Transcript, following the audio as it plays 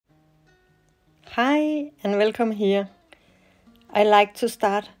Hi and welcome here. I like to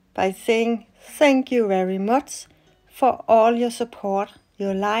start by saying thank you very much for all your support,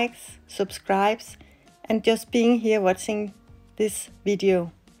 your likes, subscribes, and just being here watching this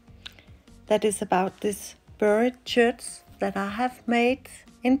video. That is about this buried church that I have made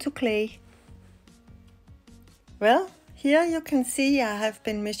into clay. Well, here you can see I have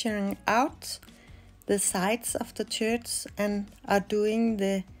been measuring out the sides of the church and are doing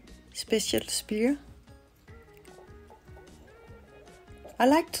the special spear. I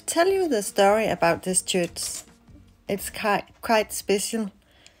like to tell you the story about this church. It's quite special.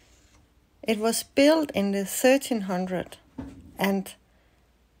 It was built in the 1300 and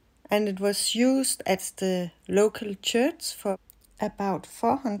it was used as the local church for about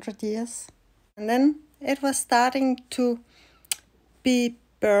 400 years. And then it was starting to be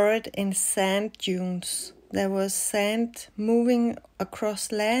buried in sand dunes. There was sand moving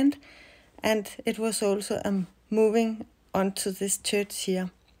across land, and it was also moving onto this church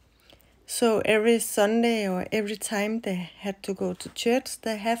here. So every Sunday or every time they had to go to church,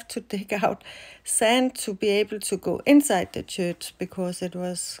 they have to dig out sand to be able to go inside the church because it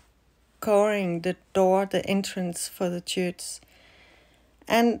was covering the door, the entrance for the church.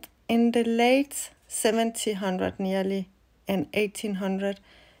 And in the late 1700 nearly and 1800,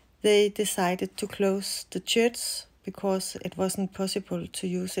 they decided to close the church because it wasn't possible to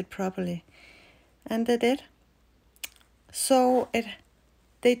use it properly. And they did. So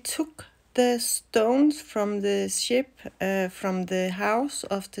they took the stones from the ship, from the house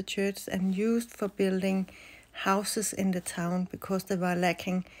of the church, and used for building houses in the town because they were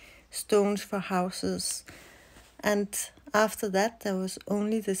lacking stones for houses. And after that, there was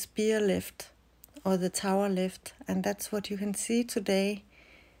only the spear left, or the tower left, and that's what you can see today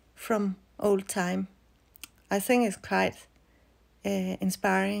from old time. I think it's quite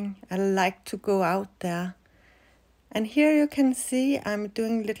inspiring. I like to go out there. And here you can see I'm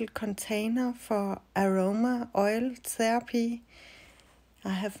doing little container for aroma oil therapy. I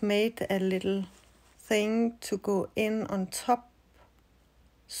have made a little thing to go in on top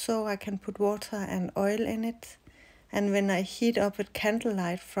so I can put water and oil in it. And when I heat up with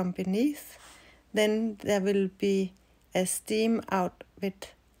candlelight from beneath, then there will be a steam out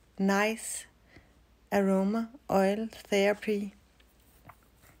with nice aroma oil therapy.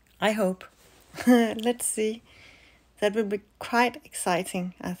 I hope. Let's see. That will be quite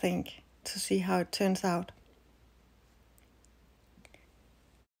exciting, I think, to see how it turns out.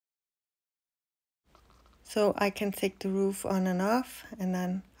 So I can take the roof on and off, and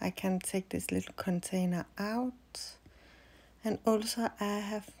then I can take this little container out. And also I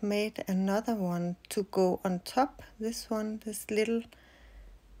have made another one to go on top. This one, this little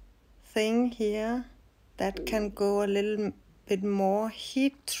thing here, that can go a little bit more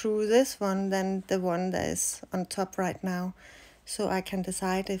heat through this one than the one that is on top right now. So I can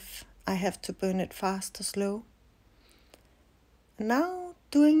decide if I have to burn it fast or slow. Now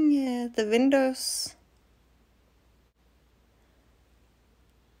doing the windows.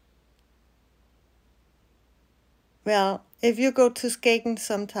 Well, if you go to Skagen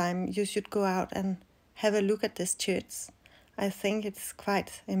sometime, you should go out and have a look at this church. I think it's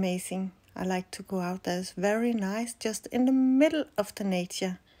quite amazing. I like to go out there. It's very nice, just in the middle of the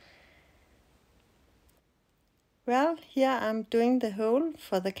nature. Well, here I'm doing the hole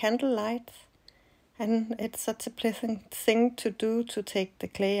for the candlelight, and it's such a pleasant thing to do to take the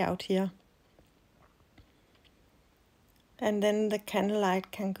clay out here. And then the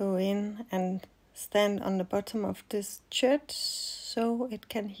candlelight can go in and stand on the bottom of this church so it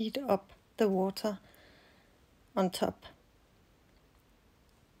can heat up the water on top.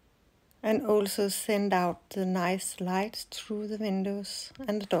 And also send out the nice light through the windows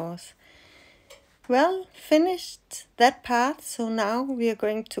and the doors. Well, finished that part, so now we are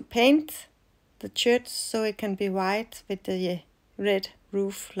going to paint the church so it can be white with the red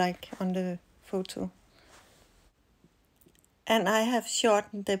roof like on the photo. And I have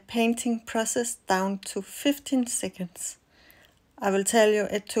shortened the painting process down to 15 seconds. I will tell you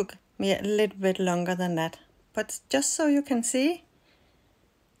it took me a little bit longer than that, but just so you can see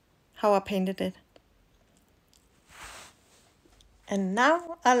how I painted it. And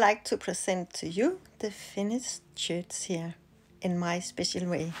now I like to present to you the finished church here in my special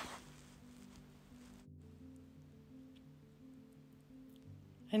way.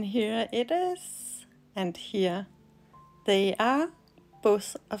 And here it is, and here they are,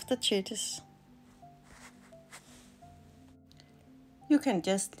 both of the churches. You can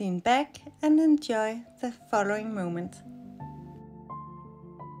just lean back and enjoy the following moment.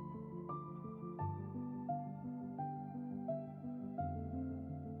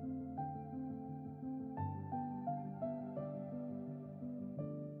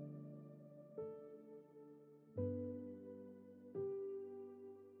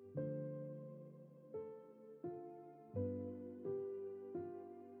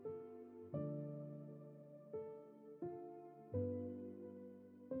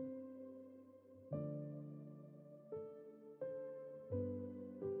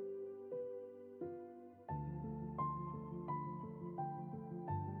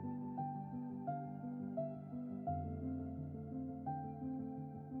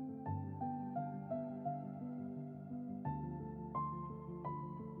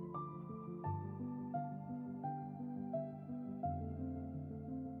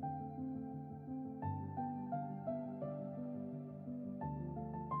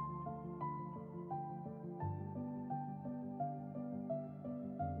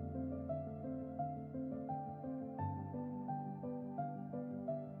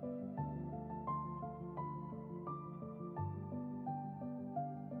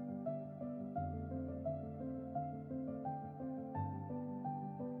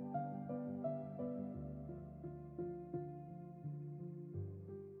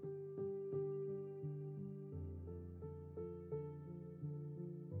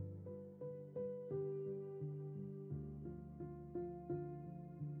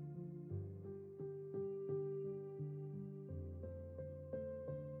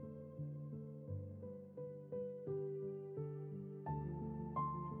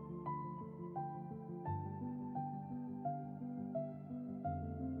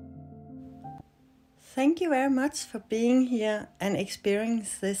 Thank you very much for being here and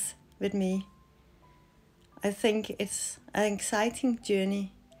experiencing this with me. I think it's an exciting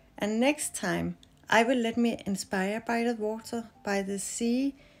journey, and next time I will let me inspire by the water, by the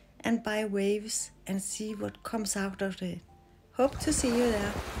sea, and by waves, and see what comes out of it. Hope to see you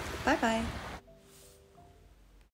there. Bye bye.